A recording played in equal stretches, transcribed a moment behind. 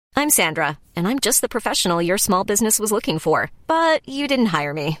I'm Sandra, and I'm just the professional your small business was looking for. But you didn't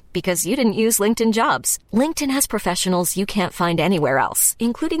hire me because you didn't use LinkedIn Jobs. LinkedIn has professionals you can't find anywhere else,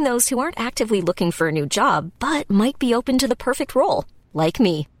 including those who aren't actively looking for a new job, but might be open to the perfect role, like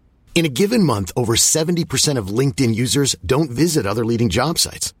me. In a given month, over 70% of LinkedIn users don't visit other leading job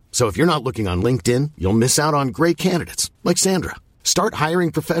sites. So if you're not looking on LinkedIn, you'll miss out on great candidates like Sandra. Start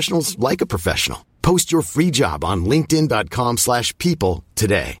hiring professionals like a professional. Post your free job on linkedin.com/people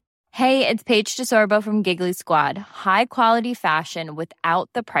today. Hey, it's Paige DeSorbo from Giggly Squad. High quality fashion without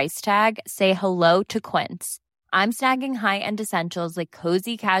the price tag. Say hello to Quince. I'm snagging high-end essentials like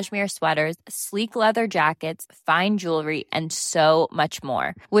cozy cashmere sweaters, sleek leather jackets, fine jewelry, and so much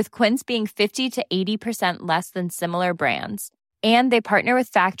more. With Quince being 50 to 80% less than similar brands. And they partner with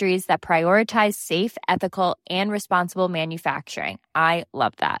factories that prioritize safe, ethical, and responsible manufacturing. I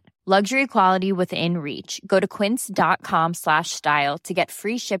love that. Luxury quality within reach. Go to quince.com/style to get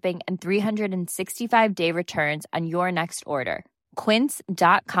free shipping and 365-day returns on your next order.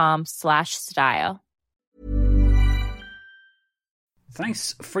 Quince.com/style.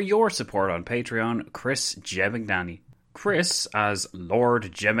 Thanks for your support on Patreon, Chris Gemignani. Chris, as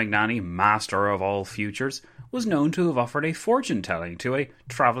Lord Gemignani, Master of all Futures, was known to have offered a fortune-telling to a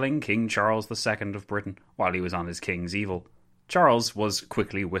travelling King Charles II of Britain while he was on his king's evil. Charles was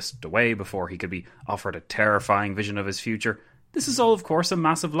quickly whisked away before he could be offered a terrifying vision of his future. This is all, of course, a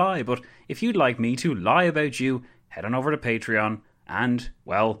massive lie, but if you'd like me to lie about you, head on over to Patreon and,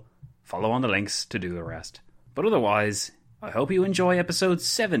 well, follow on the links to do the rest. But otherwise, I hope you enjoy episode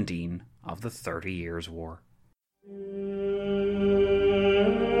 17 of the 30 Years' War.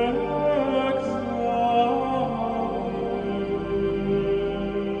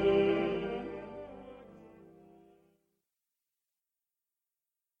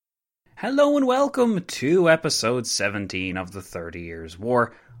 Hello and welcome to episode 17 of the 30 Years'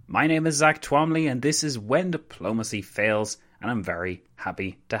 War. My name is Zach Twomley and this is When Diplomacy Fails, and I'm very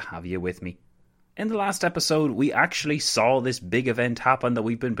happy to have you with me. In the last episode, we actually saw this big event happen that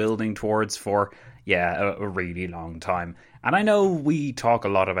we've been building towards for, a really long time. And I know we talk a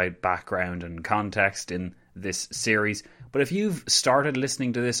lot about background and context in this series, but if you've started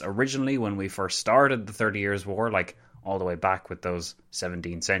listening to this originally when we first started the 30 Years' War, like all the way back with those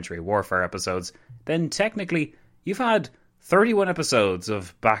 17th century warfare episodes, then technically you've had 31 episodes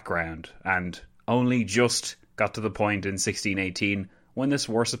of background and only just got to the point in 1618 when this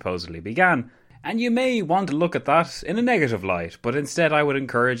war supposedly began. And you may want to look at that in a negative light, but instead I would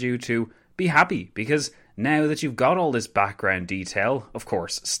encourage you to be happy, because now that you've got all this background detail, of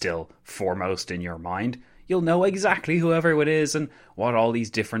course still foremost in your mind, you'll know exactly who everyone is and what all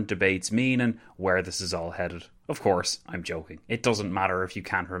these different debates mean and where this is all headed. Of course, I'm joking. It doesn't matter if you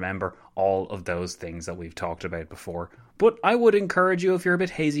can't remember all of those things that we've talked about before. But I would encourage you, if you're a bit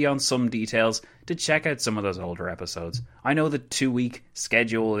hazy on some details, to check out some of those older episodes. I know the 2-week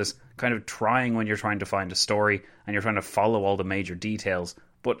schedule is kind of trying when you're trying to find a story and you're trying to follow all the major details,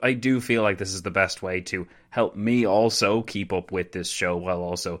 but I do feel like this is the best way to help me also keep up with this show while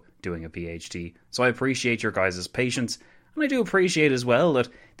also doing a PhD. So I appreciate your guys' patience, and I do appreciate as well that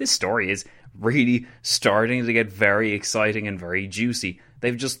this story is really starting to get very exciting and very juicy.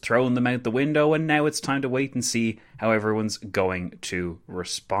 They've just thrown them out the window, and now it's time to wait and see how everyone's going to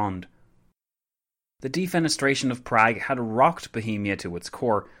respond. The defenestration of Prague had rocked Bohemia to its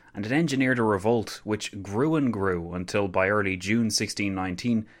core, and it engineered a revolt which grew and grew until by early June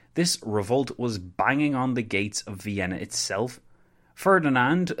 1619 this revolt was banging on the gates of Vienna itself.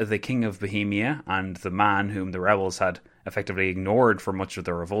 Ferdinand, the King of Bohemia, and the man whom the rebels had effectively ignored for much of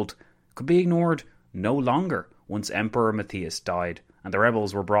the revolt, could be ignored no longer once Emperor Matthias died, and the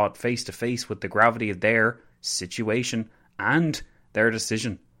rebels were brought face to face with the gravity of their situation and their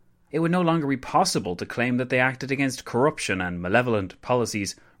decision. It would no longer be possible to claim that they acted against corruption and malevolent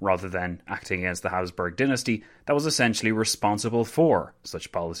policies rather than acting against the Habsburg dynasty that was essentially responsible for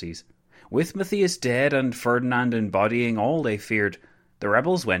such policies. With Matthias dead and Ferdinand embodying all they feared, the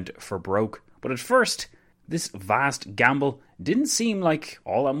rebels went for broke. But at first, this vast gamble didn't seem like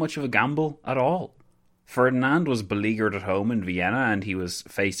all that much of a gamble at all. Ferdinand was beleaguered at home in Vienna, and he was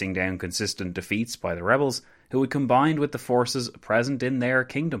facing down consistent defeats by the rebels, who had combined with the forces present in their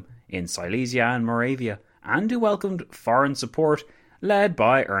kingdom, in Silesia and Moravia, and who welcomed foreign support, led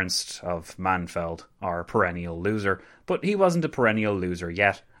by Ernst of Manfeld, our perennial loser. But he wasn't a perennial loser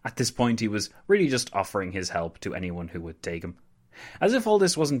yet. At this point he was really just offering his help to anyone who would take him. As if all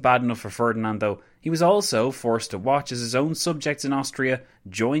this wasn't bad enough for Ferdinand, though, he was also forced to watch as his own subjects in Austria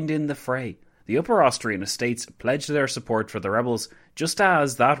joined in the fray. The Upper Austrian estates pledged their support for the rebels, just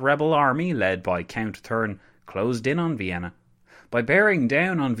as that rebel army, led by Count Thurn, closed in on Vienna. By bearing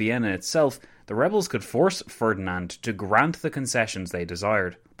down on Vienna itself, the rebels could force Ferdinand to grant the concessions they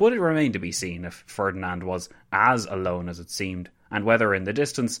desired, but it remained to be seen if Ferdinand was as alone as it seemed, and whether in the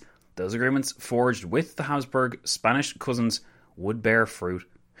distance those agreements forged with the Habsburg Spanish cousins would bear fruit.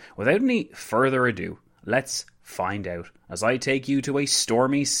 Without any further ado, let's find out as I take you to a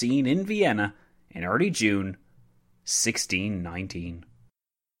stormy scene in Vienna in early June 1619.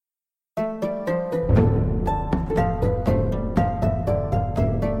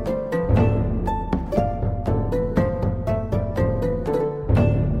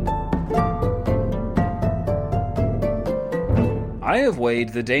 I have weighed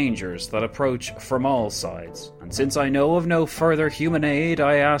the dangers that approach from all sides, and since I know of no further human aid,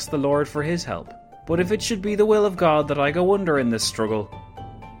 I ask the Lord for his help. But if it should be the will of God that I go under in this struggle,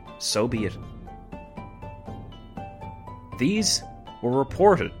 so be it. These were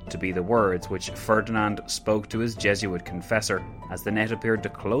reported to be the words which Ferdinand spoke to his Jesuit confessor as the net appeared to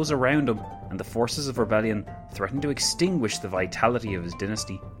close around him and the forces of rebellion threatened to extinguish the vitality of his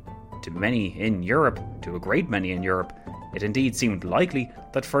dynasty. To a great many in Europe, it indeed seemed likely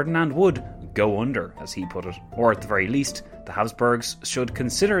that Ferdinand would go under, as he put it, or at the very least, the Habsburgs should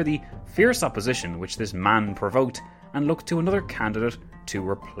consider the fierce opposition which this man provoked and look to another candidate to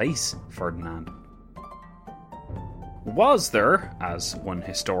replace Ferdinand. Was there, as one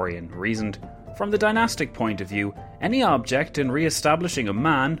historian reasoned, from the dynastic point of view, any object in re-establishing a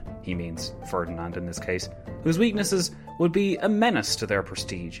man, he means Ferdinand in this case, whose weaknesses would be a menace to their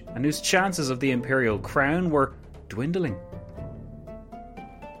prestige, and whose chances of the imperial crown were dwindling?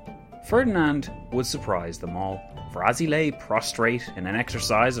 Ferdinand would surprise them all, for as he lay prostrate in an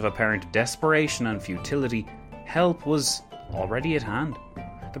exercise of apparent desperation and futility, help was already at hand.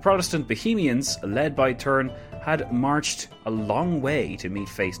 The Protestant Bohemians, led by Thurn, had marched a long way to meet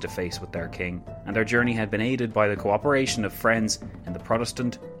face to face with their king, and their journey had been aided by the cooperation of friends in the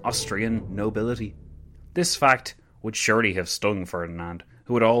Protestant Austrian nobility. This fact would surely have stung Ferdinand,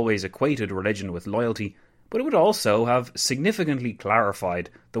 who had always equated religion with loyalty, but it would also have significantly clarified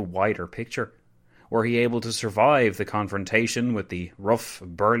the wider picture. Were he able to survive the confrontation with the rough,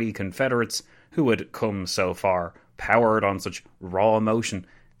 burly Confederates who had come so far, powered on such raw emotion,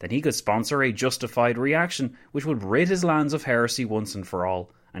 then he could sponsor a justified reaction which would rid his lands of heresy once and for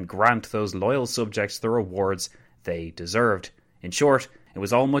all, and grant those loyal subjects the rewards they deserved. In short, it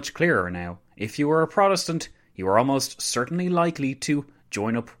was all much clearer now. If you were a Protestant, you were almost certainly likely to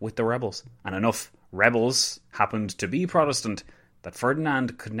join up with the rebels, and enough rebels happened to be Protestant that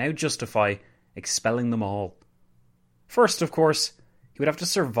Ferdinand could now justify expelling them all. First, of course, he would have to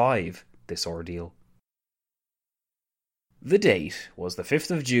survive this ordeal. The date was the 5th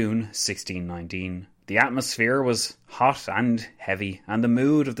of June, 1619. The atmosphere was hot and heavy, and the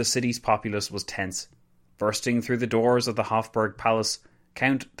mood of the city's populace was tense. Bursting through the doors of the Hofburg Palace,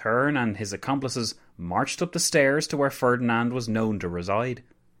 Count Thurn and his accomplices marched up the stairs to where Ferdinand was known to reside.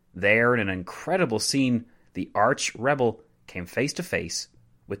 There, in an incredible scene, the arch-rebel came face to face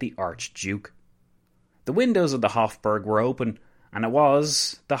with the Archduke. The windows of the Hofburg were open, and it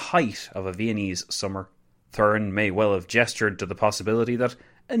was the height of a Viennese summer. Thurn may well have gestured to the possibility that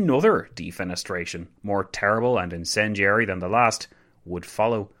another defenestration, more terrible and incendiary than the last, would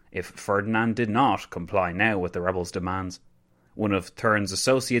follow if Ferdinand did not comply now with the rebels' demands. One of Thurn's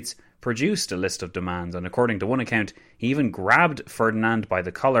associates produced a list of demands, and according to one account, he even grabbed Ferdinand by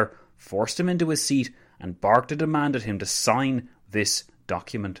the collar, forced him into his seat, and barked a demand at him to sign this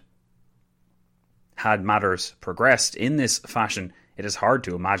document. Had matters progressed in this fashion, it is hard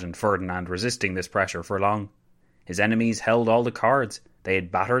to imagine Ferdinand resisting this pressure for long. His enemies held all the cards. They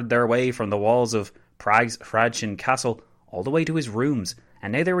had battered their way from the walls of Prague's Hradschin Castle all the way to his rooms,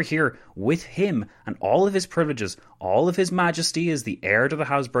 and now they were here with him, and all of his privileges, all of his majesty as the heir to the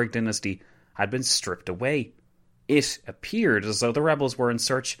Habsburg dynasty, had been stripped away. It appeared as though the rebels were in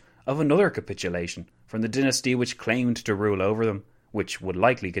search of another capitulation from the dynasty which claimed to rule over them, which would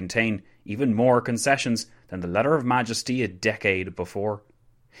likely contain even more concessions than the Letter of Majesty a decade before.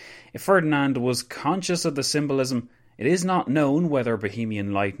 If Ferdinand was conscious of the symbolism, it is not known whether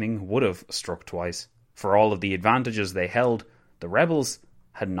Bohemian lightning would have struck twice. For all of the advantages they held, the rebels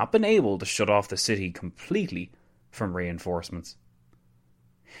had not been able to shut off the city completely from reinforcements.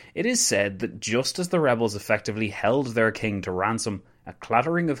 It is said that just as the rebels effectively held their king to ransom, a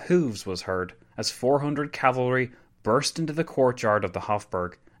clattering of hooves was heard as 400 cavalry burst into the courtyard of the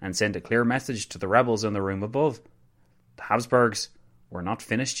Hofburg and sent a clear message to the rebels in the room above. The Habsburgs were not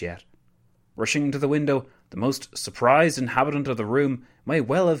finished yet. Rushing to the window, the most surprised inhabitant of the room may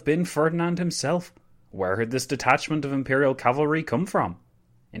well have been Ferdinand himself. Where had this detachment of imperial cavalry come from?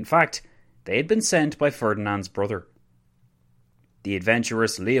 In fact, they had been sent by Ferdinand's brother. the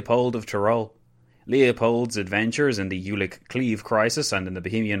adventurous Leopold of Tyrol. Leopold's adventures in the Jülich-Cleve crisis and in the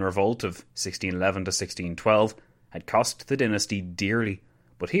Bohemian Revolt of 1611 to 1612 had cost the dynasty dearly,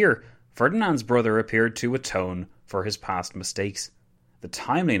 but here Ferdinand's brother appeared to atone for his past mistakes. The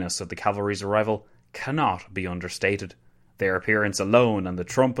timeliness of the cavalry's arrival cannot be understated. Their appearance alone and the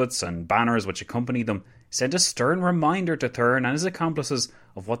trumpets and banners which accompanied them sent a stern reminder to Thurn and his accomplices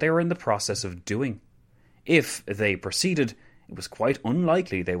of what they were in the process of doing. If they proceeded, it was quite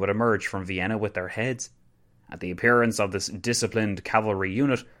unlikely they would emerge from Vienna with their heads. At the appearance of this disciplined cavalry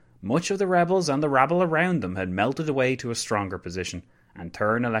unit, much of the rebels and the rabble around them had melted away to a stronger position, and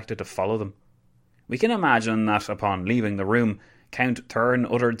Thurn elected to follow them. We can imagine that upon leaving the room, Count Thurn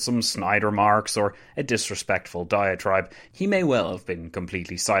uttered some snide remarks or a disrespectful diatribe. He may well have been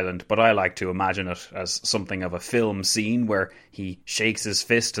completely silent, but I like to imagine it as something of a film scene where he shakes his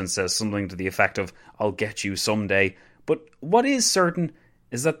fist and says something to the effect of, "I'll get you someday." But what is certain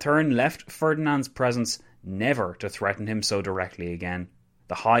is that Thurn left Ferdinand's presence never to threaten him so directly again.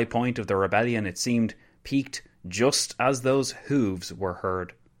 The high point of the rebellion, it seemed, peaked just as those hooves were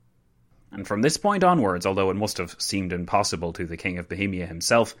heard. And from this point onwards, although it must have seemed impossible to the King of Bohemia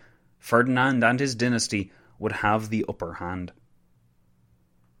himself, Ferdinand and his dynasty would have the upper hand.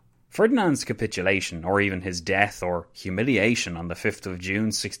 Ferdinand's capitulation, or even his death or humiliation on the 5th of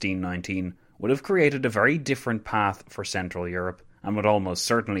June 1619, would have created a very different path for Central Europe, and would almost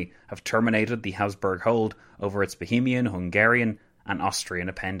certainly have terminated the Habsburg hold over its Bohemian, Hungarian and Austrian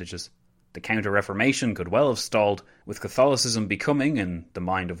appendages. The Counter-Reformation could well have stalled, with Catholicism becoming, in the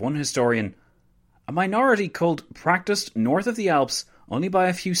mind of one historian, a minority cult practiced north of the Alps only by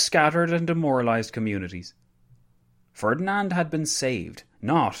a few scattered and demoralised communities. Ferdinand had been saved,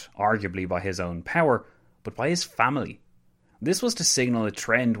 not arguably by his own power, but by his family. This was to signal a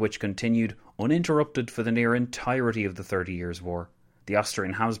trend which continued uninterrupted for the near entirety of the 30 Years' War. The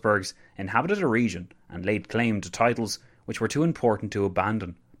Austrian Habsburgs inhabited a region and laid claim to titles which were too important to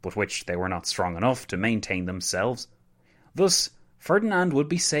abandon, but which they were not strong enough to maintain themselves. Thus, Ferdinand would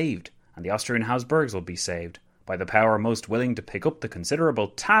be saved, and the Austrian Habsburgs would be saved, by the power most willing to pick up the considerable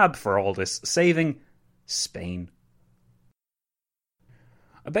tab for all this saving, Spain.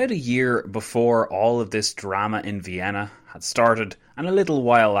 About a year before all of this drama in Vienna had started, and a little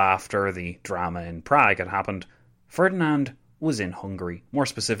while after the drama in Prague had happened, Ferdinand was in Hungary, more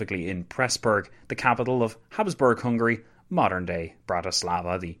specifically in Pressburg, the capital of Habsburg Hungary, modern-day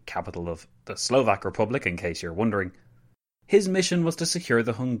Bratislava, the capital of the Slovak Republic, in case you're wondering. His mission was to secure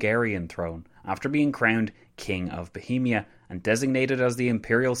the Hungarian throne, after being crowned King of Bohemia, and designated as the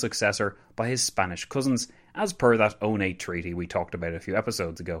imperial successor by his Spanish cousins, as per that Onate Treaty we talked about a few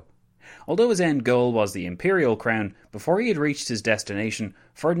episodes ago. Although his end goal was the imperial crown, before he had reached his destination,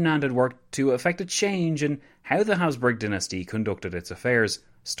 Ferdinand had worked to effect a change in how the Habsburg dynasty conducted its affairs,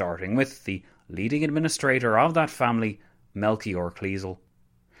 starting with the leading administrator of that family, Melchior Kleisel.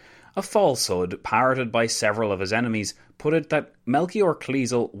 A falsehood parroted by several of his enemies put it that Melchior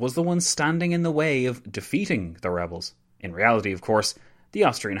Kleisel was the one standing in the way of defeating the rebels. In reality, of course, the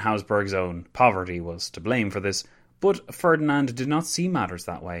Austrian Habsburgs' own poverty was to blame for this, but Ferdinand did not see matters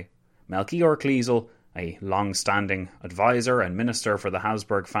that way. Melchior Kleisel, a long-standing advisor and minister for the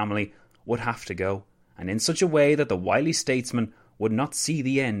Habsburg family, would have to go, and in such a way that the wily statesman would not see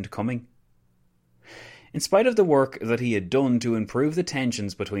the end coming. In spite of the work that he had done to improve the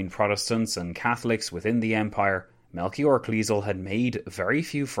tensions between Protestants and Catholics within the empire, Melchior Kleisel had made very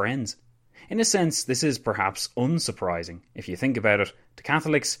few friends. In a sense, this is perhaps unsurprising. If you think about it, to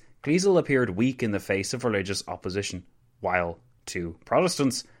Catholics, Kleisel appeared weak in the face of religious opposition, while to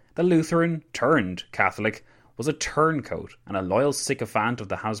Protestants, the Lutheran-turned-Catholic was a turncoat and a loyal sycophant of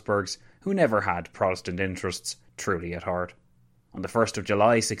the Habsburgs who never had Protestant interests truly at heart. On the 1st of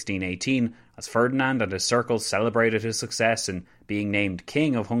July 1618, as Ferdinand and his circle celebrated his success in being named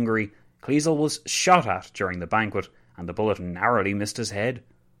King of Hungary, Kleisel was shot at during the banquet, and the bullet narrowly missed his head.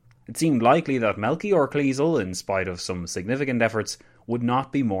 It seemed likely that Melchior Kleisel, in spite of some significant efforts, would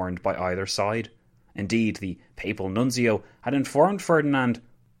not be mourned by either side. Indeed, the papal nuncio had informed Ferdinand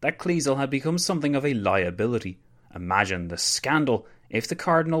that Kleisel had become something of a liability. Imagine the scandal if the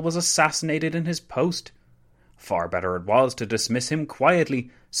cardinal was assassinated in his post. Far better it was to dismiss him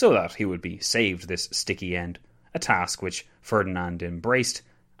quietly, so that he would be saved this sticky end, a task which Ferdinand embraced,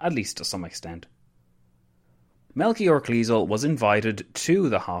 at least to some extent. Melchior Kleisel was invited to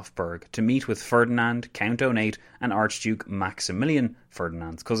the Hofburg to meet with Ferdinand, Count Onate and Archduke Maximilian,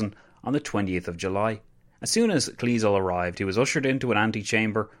 Ferdinand's cousin, on the 20th of July. As soon as Kleisel arrived, he was ushered into an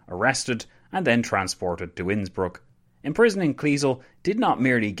antechamber, arrested, and then transported to Innsbruck. Imprisoning Kleisel did not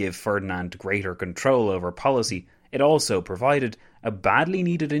merely give Ferdinand greater control over policy, it also provided a badly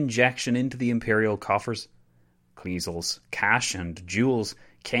needed injection into the imperial coffers. Cleisel's cash and jewels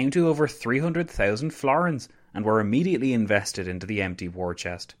came to over 300,000 florins and were immediately invested into the empty war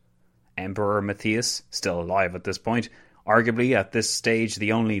chest. Emperor Matthias, still alive at this point, arguably at this stage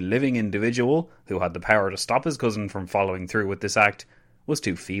the only living individual who had the power to stop his cousin from following through with this act, was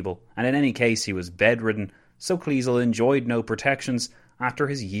too feeble, and in any case he was bedridden, so Kleisel enjoyed no protections after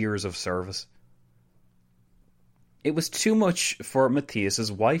his years of service. It was too much for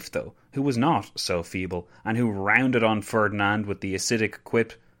Matthias's wife, though, who was not so feeble, and who rounded on Ferdinand with the acidic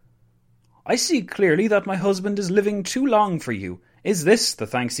quip, "I see clearly that my husband is living too long for you. Is this the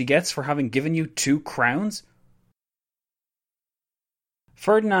thanks he gets for having given you 2 crowns?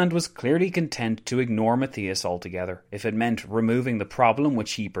 Ferdinand was clearly content to ignore Matthias altogether, if it meant removing the problem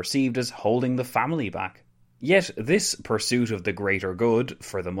which he perceived as holding the family back. Yet this pursuit of the greater good,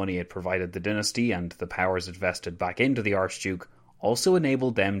 for the money it provided the dynasty and the powers it vested back into the Archduke, also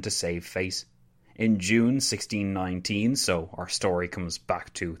enabled them to save face. In June 1619, so our story comes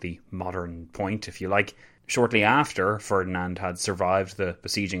back to the modern point, if you like, shortly after Ferdinand had survived the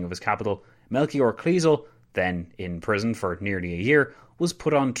besieging of his capital, Melchior Kleisel, then in prison for nearly a year, was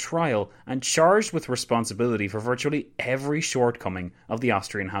put on trial and charged with responsibility for virtually every shortcoming of the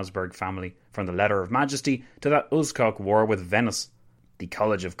Austrian Habsburg family, from the Letter of Majesty to that Uskok war with Venice. The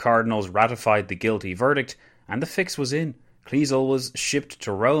College of Cardinals ratified the guilty verdict, and the fix was in. Kleisel was shipped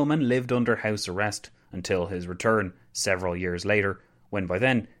to Rome and lived under house arrest until his return several years later, when by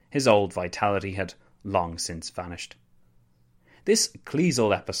then his old vitality had long since vanished. This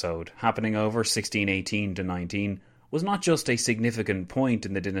Kleisel episode, happening over 1618 to 19, was not just a significant point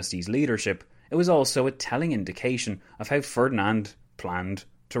in the dynasty's leadership, it was also a telling indication of how Ferdinand planned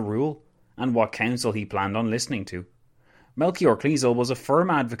to rule, and what counsel he planned on listening to. Melchior Kleisel was a firm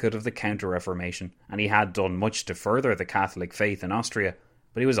advocate of the Counter-Reformation, and he had done much to further the Catholic faith in Austria,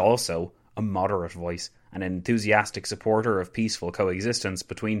 but he was also a moderate voice, an enthusiastic supporter of peaceful coexistence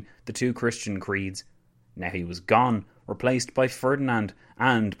between the two Christian creeds. Now he was gone, replaced by Ferdinand,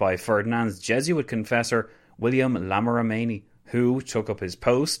 and by Ferdinand's Jesuit confessor, William Lamoramaini, who took up his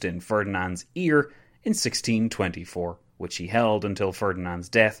post in Ferdinand's ear in 1624, which he held until Ferdinand's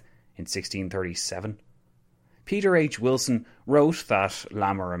death in 1637. Peter H. Wilson wrote that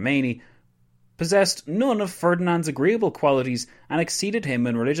Lamoramaini possessed none of Ferdinand's agreeable qualities and exceeded him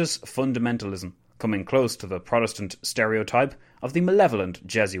in religious fundamentalism, coming close to the Protestant stereotype of the malevolent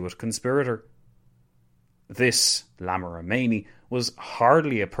Jesuit conspirator. This Lamoramaini was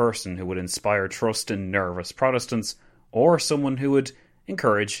hardly a person who would inspire trust in nervous Protestants, or someone who would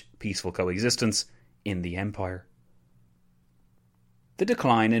encourage peaceful coexistence in the empire. The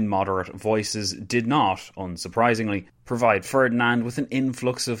decline in moderate voices did not, unsurprisingly, provide Ferdinand with an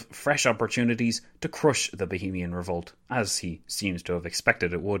influx of fresh opportunities to crush the Bohemian revolt, as he seems to have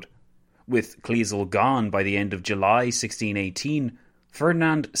expected it would. With Kleisel gone by the end of July 1618,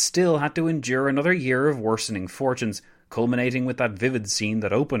 Ferdinand still had to endure another year of worsening fortunes, culminating with that vivid scene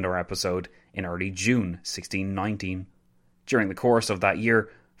that opened our episode in early June 1619. During the course of that year,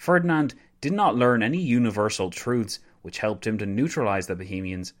 Ferdinand did not learn any universal truths which helped him to neutralise the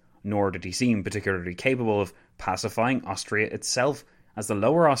Bohemians, nor did he seem particularly capable of pacifying Austria itself, as the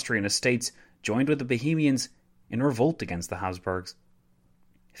Lower Austrian estates joined with the Bohemians in revolt against the Habsburgs.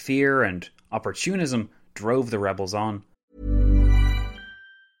 Fear and opportunism drove the rebels on.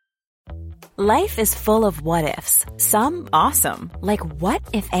 Life is full of what-ifs. Some awesome, like what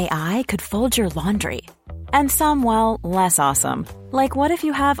if AI could fold your laundry? And some, well, less awesome, like what if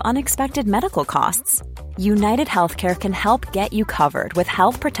you have unexpected medical costs? United Healthcare can help get you covered with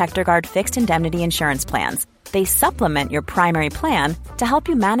Health Protector Guard fixed indemnity insurance plans. They supplement your primary plan to help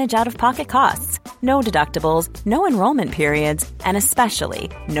you manage out-of-pocket costs. No deductibles, no enrollment periods, and especially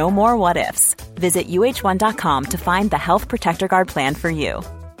no more what-ifs. Visit uh1.com to find the Health Protector Guard plan for you.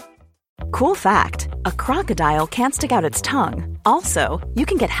 Cool fact, a crocodile can't stick out its tongue. Also, you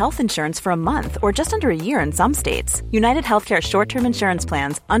can get health insurance for a month or just under a year in some states. United Healthcare short-term insurance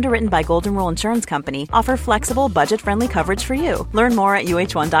plans, underwritten by Golden Rule Insurance Company, offer flexible, budget-friendly coverage for you. Learn more at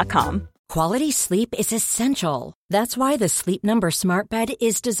uh1.com. Quality sleep is essential. That's why the Sleep Number Smart Bed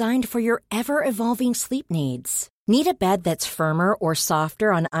is designed for your ever-evolving sleep needs. Need a bed that's firmer or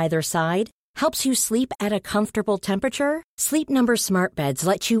softer on either side? Helps you sleep at a comfortable temperature? Sleep Number Smart Beds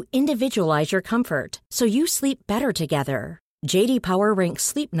let you individualize your comfort, so you sleep better together. J.D. Power ranks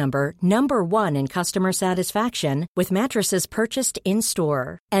Sleep Number number 1 in customer satisfaction with mattresses purchased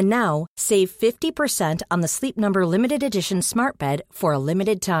in-store. And now, save 50% on the Sleep Number Limited Edition Smart Bed for a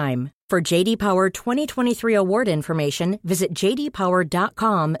limited time. For J.D. Power 2023 award information, visit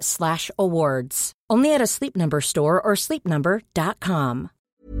jdpower.com/awards. Only at a Sleep Number store or sleepnumber.com.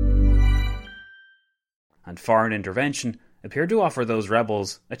 And foreign intervention appeared to offer those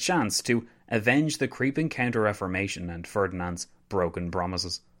rebels a chance to avenge the creeping Counter-Reformation and Ferdinand's broken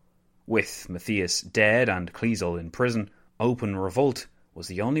promises. With Matthias dead and Clisel in prison, open revolt was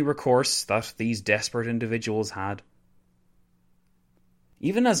the only recourse that these desperate individuals had.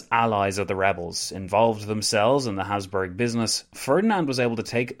 Even as allies of the rebels involved themselves in the Habsburg business, Ferdinand was able to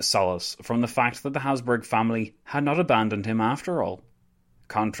take solace from the fact that the Habsburg family had not abandoned him after all.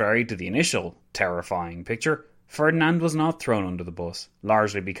 Contrary to the initial terrifying picture, Ferdinand was not thrown under the bus,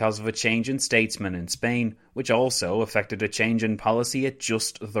 largely because of a change in statesmen in Spain, which also affected a change in policy at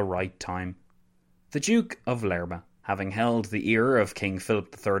just the right time. The Duke of Lerma, having held the ear of King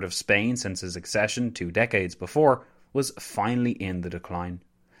Philip III of Spain since his accession 2 decades before, was finally in the decline.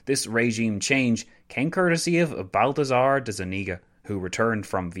 This regime change came courtesy of Balthazar de Zuniga, who returned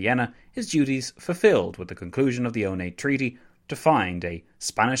from Vienna, his duties fulfilled with the conclusion of the Onate Treaty, to find a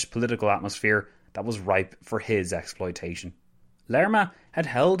Spanish political atmosphere that was ripe for his exploitation. Lerma had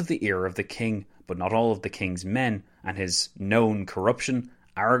held the ear of the king, but not all of the king's men, and his known corruption,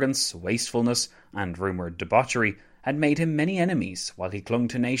 arrogance, wastefulness, and rumoured debauchery had made him many enemies while he clung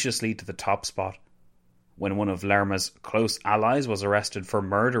tenaciously to the top spot. When one of Lerma's close allies was arrested for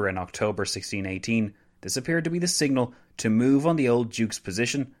murder in October 1618, this appeared to be the signal to move on the old duke's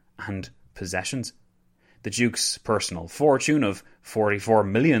position and possessions. The duke's personal fortune of $44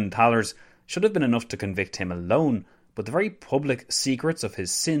 million should have been enough to convict him alone, but the very public secrets of his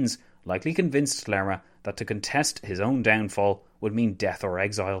sins likely convinced Lerma that to contest his own downfall would mean death or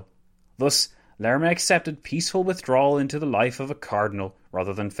exile. Thus, Lerma accepted peaceful withdrawal into the life of a cardinal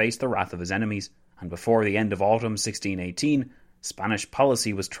rather than face the wrath of his enemies, and before the end of autumn 1618, Spanish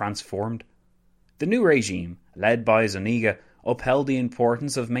policy was transformed. The new regime, led by Zuniga, upheld the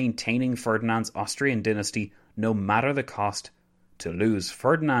importance of maintaining Ferdinand's Austrian dynasty no matter the cost. To lose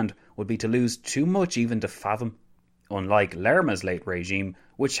Ferdinand would be to lose too much even to fathom. Unlike Lerma's late regime,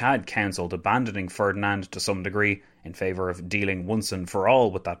 which had counselled abandoning Ferdinand to some degree in favour of dealing once and for all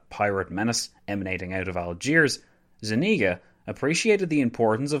with that pirate menace emanating out of Algiers, Zuniga appreciated the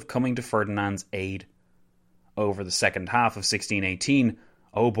importance of coming to Ferdinand's aid. Over the second half of 1618,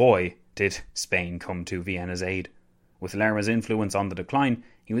 oh boy, did Spain come to Vienna's aid. With Lerma's influence on the decline,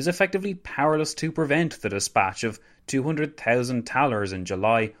 he was effectively powerless to prevent the dispatch of 200,000 thalers in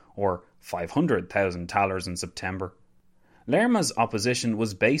July or 500,000 thalers in September. Lerma's opposition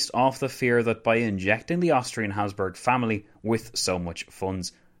was based off the fear that by injecting the Austrian Habsburg family with so much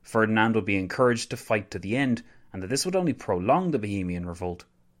funds, Ferdinand would be encouraged to fight to the end, and that this would only prolong the Bohemian revolt.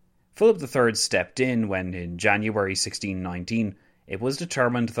 Philip III stepped in when, in January 1619, it was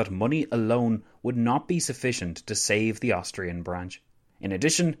determined that money alone would not be sufficient to save the Austrian branch. In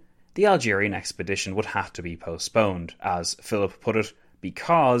addition, the Algerian expedition would have to be postponed, as Philip put it,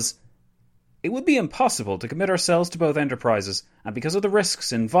 because it would be impossible to commit ourselves to both enterprises, and because of the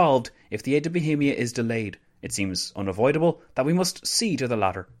risks involved if the aid to Bohemia is delayed, it seems unavoidable that we must see to the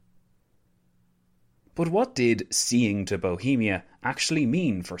latter. But what did seeing to Bohemia actually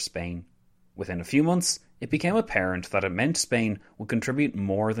mean for Spain? Within a few months, it became apparent that it meant Spain would contribute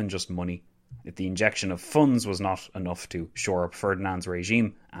more than just money. If the injection of funds was not enough to shore up Ferdinand's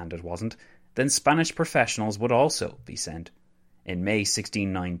regime, and it wasn't, then Spanish professionals would also be sent. In May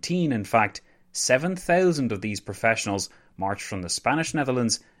 1619, in fact, 7,000 of these professionals marched from the Spanish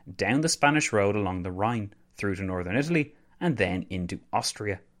Netherlands down the Spanish road along the Rhine, through to northern Italy, and then into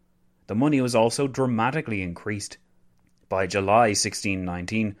Austria. The money was also dramatically increased. By July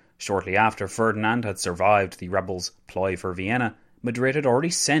 1619, shortly after Ferdinand had survived the rebels' ploy for Vienna, Madrid had already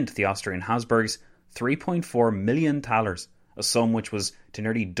sent the Austrian Habsburgs 3.4 million thalers, a sum which was to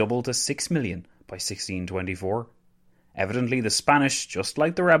nearly double to 6 million by 1624. Evidently the Spanish, just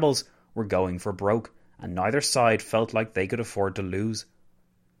like the rebels, were going for broke, and neither side felt like they could afford to lose.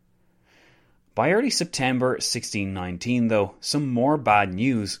 By early September 1619, though, some more bad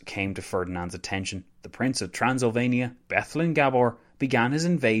news came to Ferdinand's attention. The Prince of Transylvania, Bethlen Gabor, began his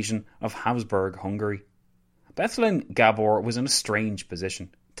invasion of Habsburg Hungary. Bethlen Gabor was in a strange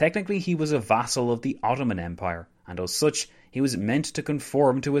position. Technically, he was a vassal of the Ottoman Empire, and as such, he was meant to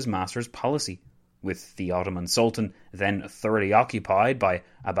conform to his master's policy. With the Ottoman Sultan then thoroughly occupied by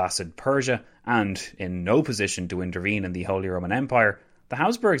Abbasid Persia, and in no position to intervene in the Holy Roman Empire, the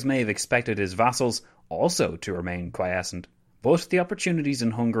Habsburgs may have expected his vassals also to remain quiescent, but the opportunities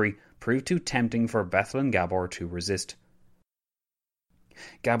in Hungary proved too tempting for Bethlen Gabor to resist.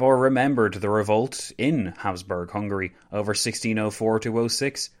 Gabor remembered the revolt in Habsburg Hungary over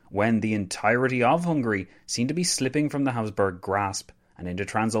 1604-06, when the entirety of Hungary seemed to be slipping from the Habsburg grasp and into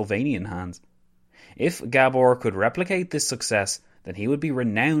Transylvanian hands. If Gabor could replicate this success, then he would be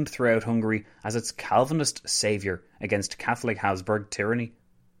renowned throughout Hungary as its Calvinist saviour against Catholic Habsburg tyranny.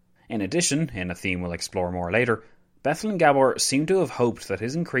 In addition, in a theme we'll explore more later, Bethlen Gabor seemed to have hoped that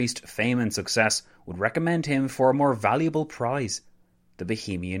his increased fame and success would recommend him for a more valuable prize, the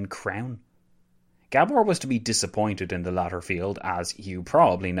Bohemian crown. Gabor was to be disappointed in the latter field, as you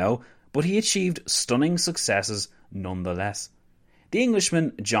probably know, but he achieved stunning successes nonetheless. The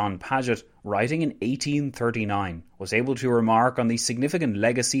Englishman John Paget, writing in 1839, was able to remark on the significant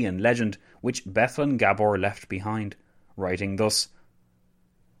legacy and legend which Bethlen Gabor left behind, writing thus: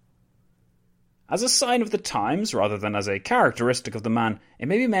 "As a sign of the times, rather than as a characteristic of the man, it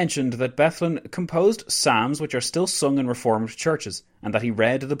may be mentioned that Bethlen composed psalms which are still sung in Reformed churches, and that he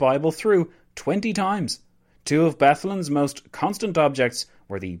read the Bible through 20 times. Two of Bethlen's most constant objects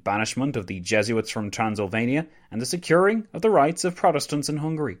were the banishment of the Jesuits from Transylvania and the securing of the rights of Protestants in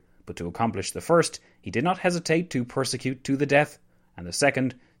Hungary, but to accomplish the first he did not hesitate to persecute to the death, and the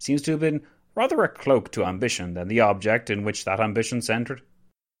second seems to have been rather a cloak to ambition than the object in which that ambition centred.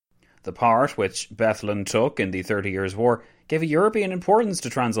 The part which Bethlen took in the 30 Years' War gave a European importance to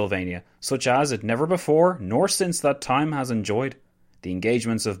Transylvania, such as it never before nor since that time has enjoyed. The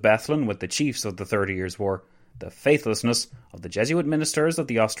engagements of Bethlen with the chiefs of the 30 Years' War, the faithlessness of the Jesuit ministers of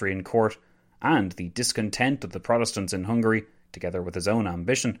the Austrian court, and the discontent of the Protestants in Hungary, together with his own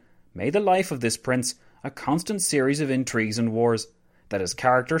ambition, made the life of this prince a constant series of intrigues and wars. That his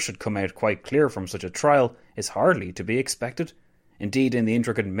character should come out quite clear from such a trial is hardly to be expected. Indeed, in the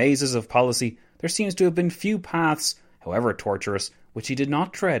intricate mazes of policy, there seems to have been few paths, however tortuous, which he did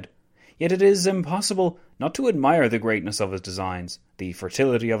not tread. Yet it is impossible not to admire the greatness of his designs, the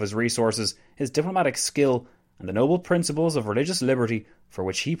fertility of his resources, his diplomatic skill, and the noble principles of religious liberty for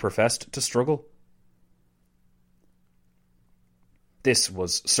which he professed to struggle. This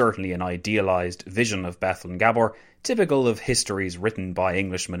was certainly an idealised vision of Bethlen Gabor, typical of histories written by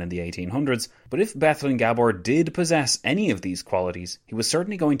Englishmen in the 1800s, but if Bethlen Gabor did possess any of these qualities, he was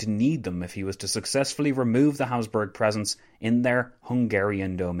certainly going to need them if he was to successfully remove the Habsburg presence in their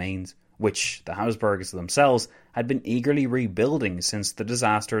Hungarian domains, which the Habsburgs themselves had been eagerly rebuilding since the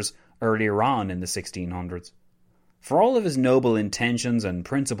disasters earlier on in the 1600s. For all of his noble intentions and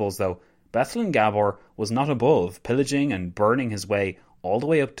principles, though, Bethlen Gabor was not above pillaging and burning his way all the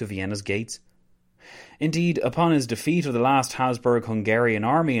way up to Vienna's gates. Indeed, upon his defeat of the last Habsburg-Hungarian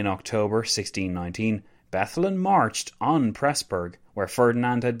army in October 1619, Bethlen marched on Pressburg, where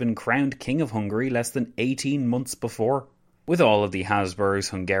Ferdinand had been crowned King of Hungary less than 18 months before. With all of the Habsburgs'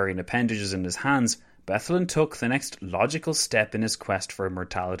 Hungarian appendages in his hands, Bethlen took the next logical step in his quest for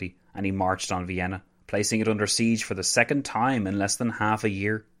immortality, and he marched on Vienna, placing it under siege for the second time in less than half a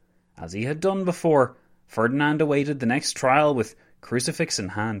year. As he had done before, Ferdinand awaited the next trial with crucifix in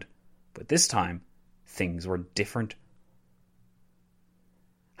hand, but this time things were different.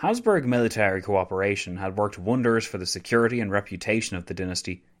 Habsburg military cooperation had worked wonders for the security and reputation of the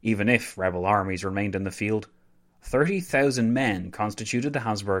dynasty, even if rebel armies remained in the field. 30,000 men constituted the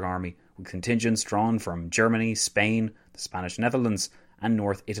Habsburg army, with contingents drawn from Germany, Spain, the Spanish Netherlands, and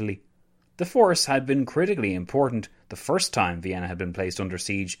North Italy. The force had been critically important the first time Vienna had been placed under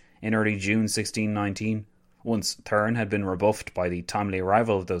siege in early June 1619. Once Thurn had been rebuffed by the timely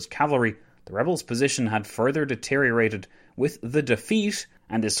arrival of those cavalry, the rebels' position had further deteriorated with the defeat,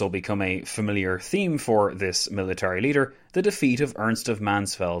 and this will become a familiar theme for this military leader, the defeat of Ernst of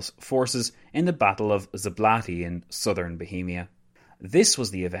Mansfeld's forces in the Battle of Zablati in southern Bohemia. This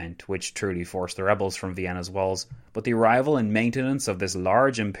was the event which truly forced the rebels from Vienna's walls, but the arrival and maintenance of this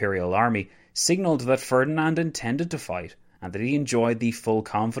large imperial army signalled that Ferdinand intended to fight, and that he enjoyed the full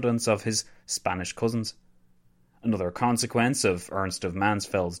confidence of his Spanish cousins. Another consequence of Ernst of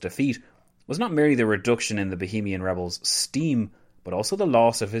Mansfeld's defeat was not merely the reduction in the Bohemian rebels' steam, but also the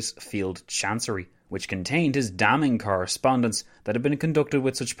loss of his field chancery, which contained his damning correspondence that had been conducted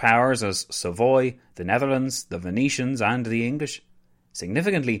with such powers as Savoy, the Netherlands, the Venetians, and the English.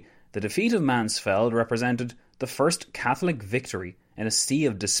 Significantly, the defeat of Mansfeld represented the first Catholic victory in a sea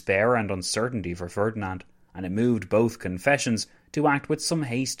of despair and uncertainty for Ferdinand, and it moved both confessions to act with some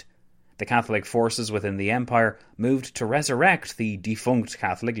haste. The Catholic forces within the empire moved to resurrect the defunct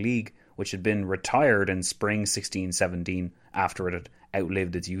Catholic League, which had been retired in spring 1617 after it had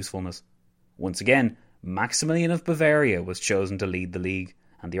outlived its usefulness. Once again, Maximilian of Bavaria was chosen to lead the League,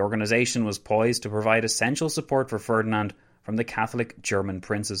 and the organisation was poised to provide essential support for Ferdinand from the Catholic German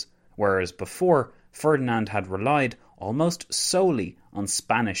princes, whereas before Ferdinand had relied almost solely on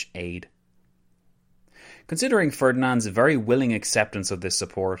Spanish aid. Considering Ferdinand's very willing acceptance of this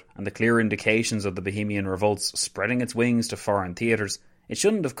support and the clear indications of the Bohemian revolts spreading its wings to foreign theatres, It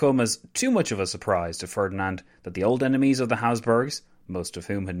shouldn't have come as too much of a surprise to Ferdinand that the old enemies of the Habsburgs, most of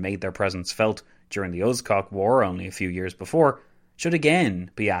whom had made their presence felt during the Uzkock War only a few years before, should again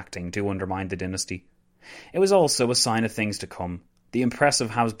be acting to undermine the dynasty. It was also a sign of things to come. The impressive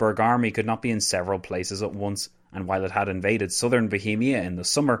Habsburg army could not be in several places at once, and while it had invaded southern Bohemia in the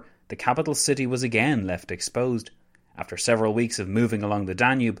summer, the capital city was again left exposed. After several weeks of moving along the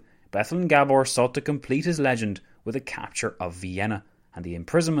Danube, Bethlen Gabor sought to complete his legend with the capture of Vienna and the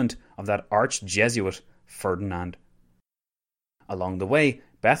imprisonment of that arch-Jesuit Ferdinand. Along the way,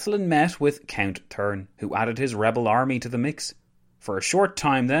 Bethlen met with Count Thurn, who added his rebel army to the mix. For a short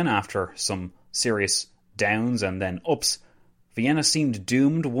time then, after some serious downs and then ups, Vienna seemed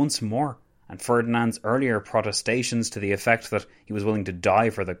doomed once more, and Ferdinand's earlier protestations to the effect that he was willing to die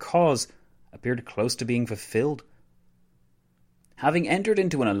for the cause appeared close to being fulfilled. Having entered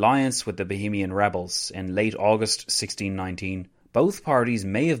into an alliance with the Bohemian rebels in late August 1619, both parties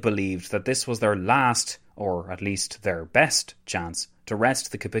may have believed that this was their last, or at least their best, chance to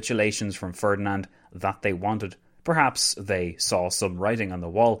wrest the capitulations from Ferdinand that they wanted. Perhaps they saw some writing on the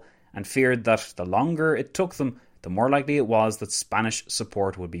wall and feared that the longer it took them, the more likely it was that Spanish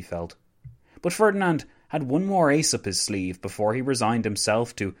support would be felt. But Ferdinand had one more ace up his sleeve before he resigned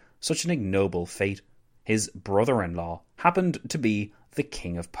himself to such an ignoble fate. His brother-in-law happened to be the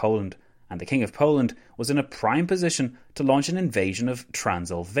King of Poland, and the King of Poland was in a prime position to launch an invasion of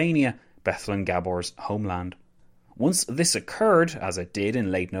Transylvania, Bethlen Gabor's homeland. Once this occurred, as it did in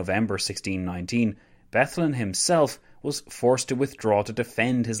late November 1619, Bethlen himself was forced to withdraw to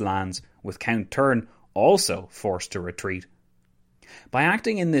defend his lands, with Count Thurn also forced to retreat. By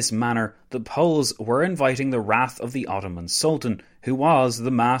acting in this manner, the Poles were inviting the wrath of the Ottoman Sultan, who was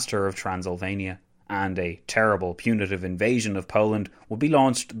the master of Transylvania, and a terrible punitive invasion of Poland would be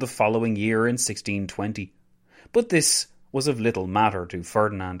launched the following year in 1620. But this was of little matter to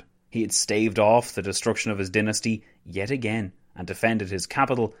Ferdinand. He had staved off the destruction of his dynasty yet again, and defended his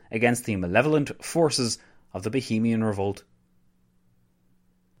capital against the malevolent forces of the Bohemian revolt.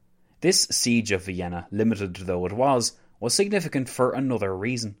 This siege of Vienna, limited though it was significant for another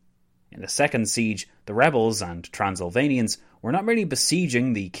reason. In the second siege, the rebels and Transylvanians were not merely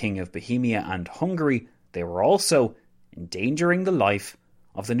besieging the King of Bohemia and Hungary, they were also endangering the life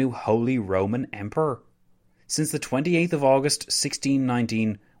of the new Holy Roman Emperor. Since the 28th of August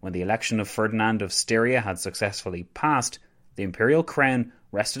 1619, when the election of Ferdinand of Styria had successfully passed, the imperial crown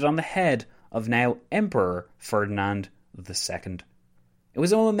rested on the head of now Emperor Ferdinand II. It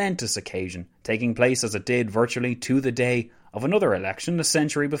was a momentous occasion, taking place as it did virtually to the day of another election a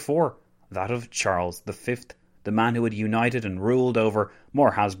century before, that of Charles V, the man who had united and ruled over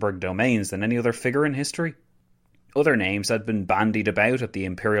more Habsburg domains than any other figure in history. Other names had been bandied about at the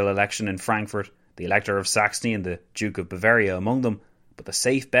imperial election in Frankfurt, the Elector of Saxony and the Duke of Bavaria among them, but the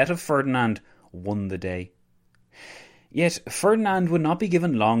safe bet of Ferdinand won the day. Yet Ferdinand would not be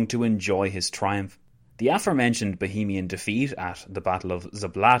given long to enjoy his triumph. The aforementioned Bohemian defeat at the Battle of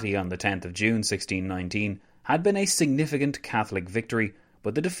Zablati on the 10th of June 1619 had been a significant Catholic victory,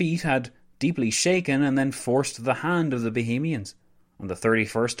 but the defeat had deeply shaken and then forced the hand of the Bohemians. On the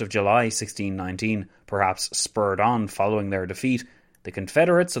 31st of July 1619, perhaps spurred on following their defeat, the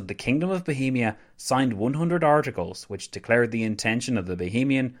Confederates of the Kingdom of Bohemia signed 100 articles which declared the intention of the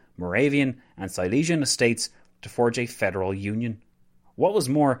Bohemian, Moravian and Silesian estates to forge a federal union. What was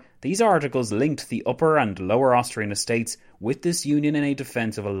more, these articles linked the Upper and Lower Austrian estates with this union in a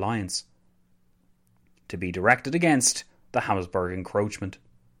defensive alliance, to be directed against the Habsburg encroachment.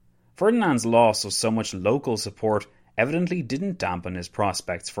 Ferdinand's loss of so much local support evidently didn't dampen his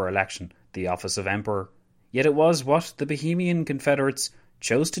prospects for election, the office of emperor. Yet it was what the Bohemian Confederates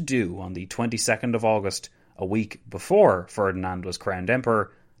chose to do on the 22nd of August, a week before Ferdinand was crowned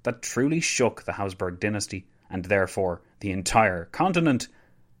emperor, that truly shook the Habsburg dynasty, and therefore the entire continent,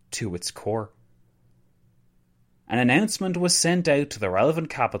 to its core. An announcement was sent out to the relevant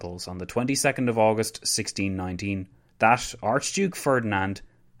capitals on the 22nd of August 1619 that Archduke Ferdinand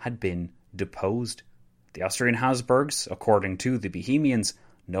had been deposed. The Austrian Habsburgs, according to the Bohemians,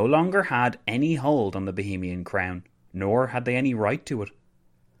 no longer had any hold on the Bohemian crown, nor had they any right to it.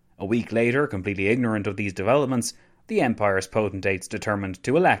 A week later, completely ignorant of these developments, the empire's potentates determined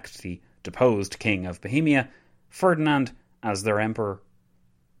to elect the deposed King of Bohemia, Ferdinand, as their emperor.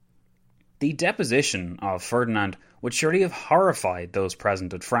 The deposition of Ferdinand would surely have horrified those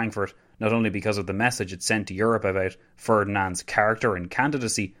present at Frankfurt, not only because of the message it sent to Europe about Ferdinand's character and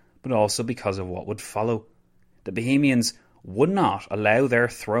candidacy, but also because of what would follow. The Bohemians would not allow their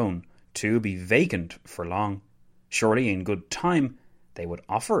throne to be vacant for long. Surely in good time they would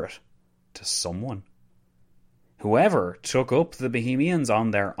offer it to someone. Whoever took up the Bohemians on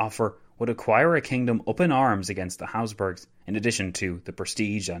their offer would acquire a kingdom up in arms against the Habsburgs, in addition to the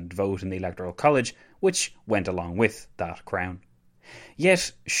prestige and vote in the Electoral College, which went along with that crown.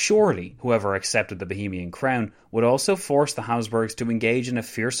 Yet, surely, whoever accepted the Bohemian crown would also force the Habsburgs to engage in a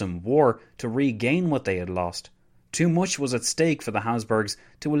fearsome war to regain what they had lost. Too much was at stake for the Habsburgs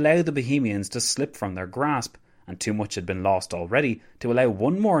to allow the Bohemians to slip from their grasp, and too much had been lost already to allow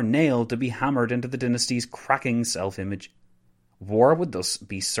one more nail to be hammered into the dynasty's cracking self-image. War would thus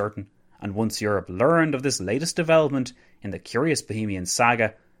be certain, and once Europe learned of this latest development in the curious Bohemian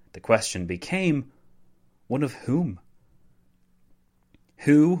saga, the question became, one of whom?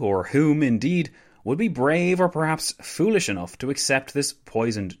 Who, or whom indeed, would be brave or perhaps foolish enough to accept this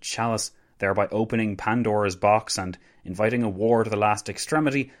poisoned chalice, thereby opening Pandora's box and inviting a war to the last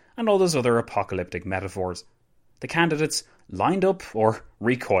extremity and all those other apocalyptic metaphors? The candidates lined up or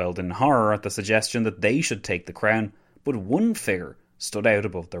recoiled in horror at the suggestion that they should take the crown, but one figure stood out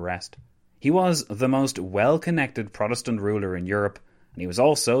above the rest. He was the most well-connected Protestant ruler in Europe, and he was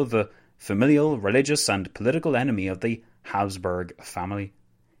also the familial, religious and political enemy of the Habsburg family.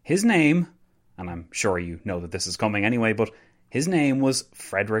 His name, and I'm sure you know that this is coming anyway, but his name was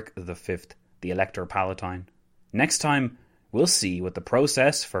Frederick V, the Elector Palatine. Next time, we'll see what the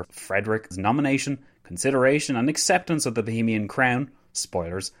process for Frederick's nomination, consideration and acceptance of the Bohemian crown,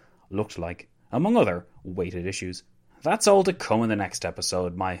 spoilers, looked like, among other weighted issues. That's all to come in the next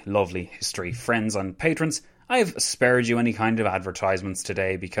episode, my lovely history friends and patrons. I've spared you any kind of advertisements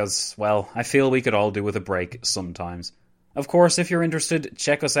today because, well, I feel we could all do with a break sometimes. Of course, if you're interested,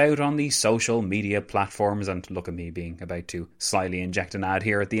 check us out on the social media platforms, and look at me being about to slyly inject an ad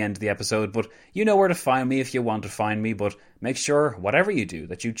here at the end of the episode, but you know where to find me if you want to find me, but make sure, whatever you do,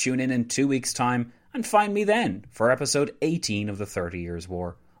 that you tune in 2 weeks' time and find me then for episode 18 of the 30 Years'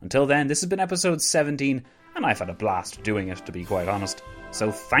 War. Until then, this has been episode 17, and I've had a blast doing it, to be quite honest.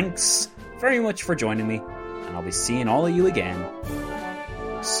 So thanks very much for joining me, and I'll be seeing all of you again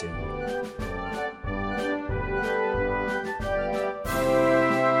soon.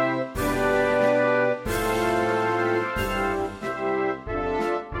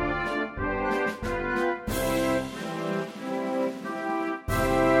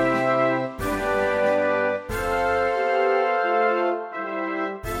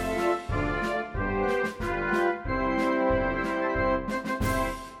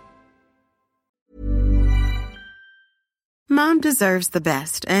 Mom deserves the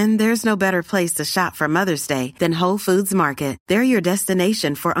best, and there's no better place to shop for Mother's Day than Whole Foods Market. They're your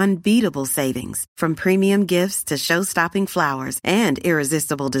destination for unbeatable savings, from premium gifts to show-stopping flowers and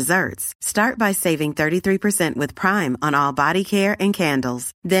irresistible desserts. Start by saving 33% with Prime on all body care and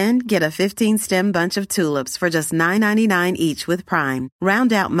candles. Then get a 15-stem bunch of tulips for just $9.99 each with Prime.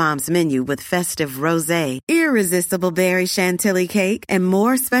 Round out Mom's menu with festive rosé, irresistible berry chantilly cake, and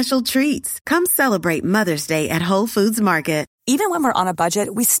more special treats. Come celebrate Mother's Day at Whole Foods Market. Even when we're on a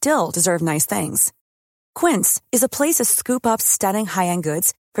budget, we still deserve nice things. Quince is a place to scoop up stunning high-end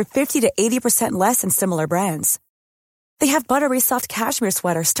goods for 50 to 80% less than similar brands. They have buttery soft cashmere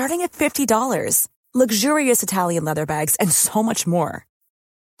sweaters starting at $50, luxurious Italian leather bags, and so much more.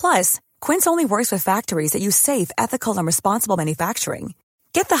 Plus, Quince only works with factories that use safe, ethical, and responsible manufacturing.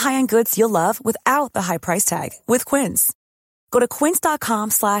 Get the high-end goods you'll love without the high price tag with Quince. Go to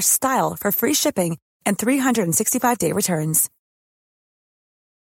quince.com/style for free shipping and 365-day returns.